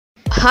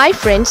Hi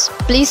friends,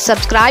 please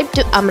subscribe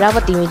to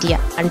Amaravathi Media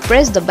and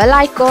press the bell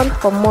icon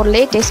for more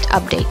latest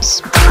updates.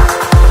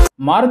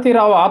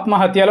 Maruthi Rao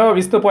ఆత్మహత్యలో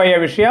విస్తుపోయే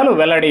విషయాలు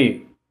వెల్లడి.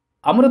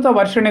 అమృత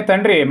వర్షిణి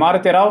తండ్రి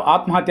మారుతిరావు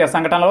ఆత్మహత్య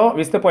సంఘటనలో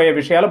విస్తుపోయే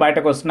విషయాలు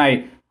బయటకు వస్తున్నాయి.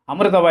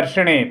 అమృత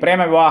వర్షిణి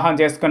ప్రేమ వివాహం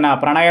చేసుకున్న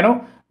ప్రణయను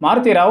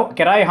మారుతిరావు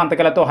కిరాయి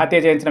హంతకులతో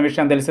హత్య చేయించిన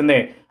విషయం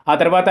తెలిసిందే. ఆ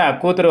తర్వాత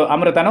కూతురు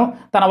అమృతను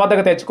తన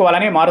వద్దకు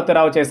తెచ్చుకోవాలని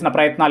మారుతిరావు చేసిన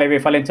ప్రయత్నాలేవీ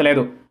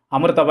ఫలించలేదు.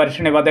 అమృత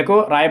వర్షిణి వద్దకు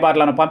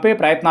రాయబారులను పంపి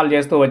ప్రయత్నాలు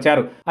చేస్తూ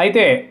వచ్చారు.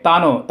 అయితే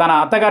తాను తన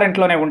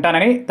అత్తగారింట్లోనే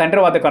ఉంటానని,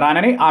 తండ్రి వద్దకు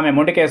రానని ఆమె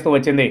మొండికేస్తూ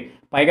వచ్చింది.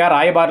 పైగా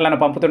రాయబారులను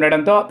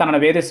పంపుతుండటంతో తనను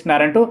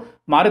వేధిస్తున్నారంటూ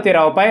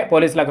మారుతిరావుపై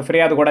పోలీసులకు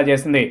ఫిర్యాదు కూడా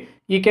చేసింది.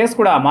 ఈ కేసు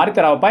కూడా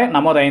మారుతిరావుపై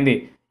నమోదైంది.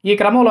 ఈ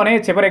క్రమంలోనే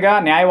చివరిగా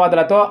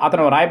న్యాయవాదులతో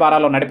అతను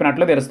రాయబారాలు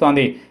నడిపినట్లు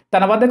తెలుస్తోంది.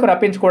 తన వద్దకు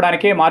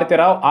రప్పించుకోవడానికి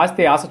మారుతిరావు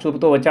ఆశ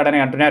చూపుతూ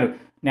వచ్చాడని అంటున్నారు.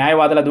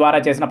 న్యాయవాదుల ద్వారా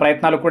చేసిన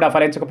ప్రయత్నాలు కూడా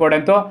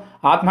ఫలించకపోవడంతో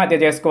ఆత్మహత్య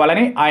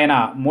చేసుకోవాలని ఆయన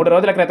 3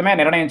 రోజుల క్రితమే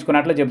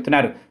నిర్ణయించుకున్నట్లు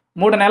చెబుతున్నారు.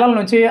 3 నెలల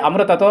నుంచి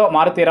అమృతతో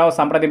మారుతిరావు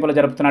సంప్రదింపులు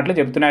జరుపుతున్నట్లు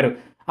చెబుతున్నారు.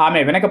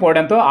 ఆమె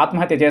వినకపోవడంతో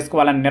ఆత్మహత్య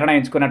చేసుకోవాలని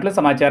నిర్ణయించుకున్నట్లు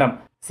సమాచారం.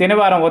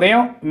 శనివారం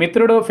ఉదయం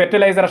మిత్రుడు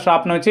ఫెర్టిలైజర్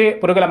షాప్ నుంచి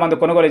పురుగుల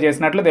మందు కొనుగోలు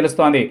చేసినట్లు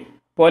తెలుస్తోంది.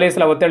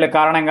 పోలీసుల ఒత్తిళ్ల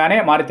కారణంగానే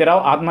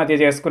మారుతిరావు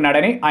ఆత్మహత్య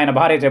చేసుకున్నాడని ఆయన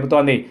భార్య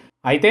చెబుతోంది.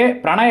 అయితే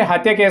ప్రణయ్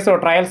హత్య కేసు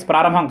ట్రయల్స్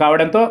ప్రారంభం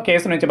కావడంతో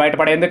కేసు నుంచి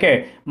బయటపడేందుకే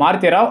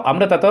మారుతిరావు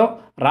అమృతతో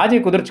రాజీ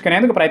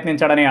కుదుర్చుకునేందుకు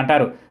ప్రయత్నించాడని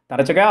అంటారు.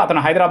 తరచుగా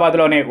అతను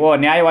హైదరాబాద్లోని ఓ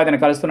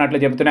న్యాయవాదిని కలుస్తున్నట్లు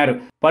చెబుతున్నారు.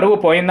 పరువు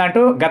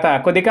పోయిందంటూ గత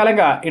కొద్ది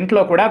కాలంగా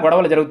ఇంట్లో కూడా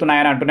గొడవలు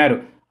జరుగుతున్నాయని అంటున్నారు.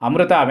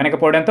 అమృత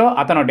వినకపోవడంతో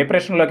అతను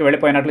డిప్రెషన్లోకి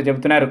వెళ్ళిపోయినట్లు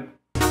చెబుతున్నారు.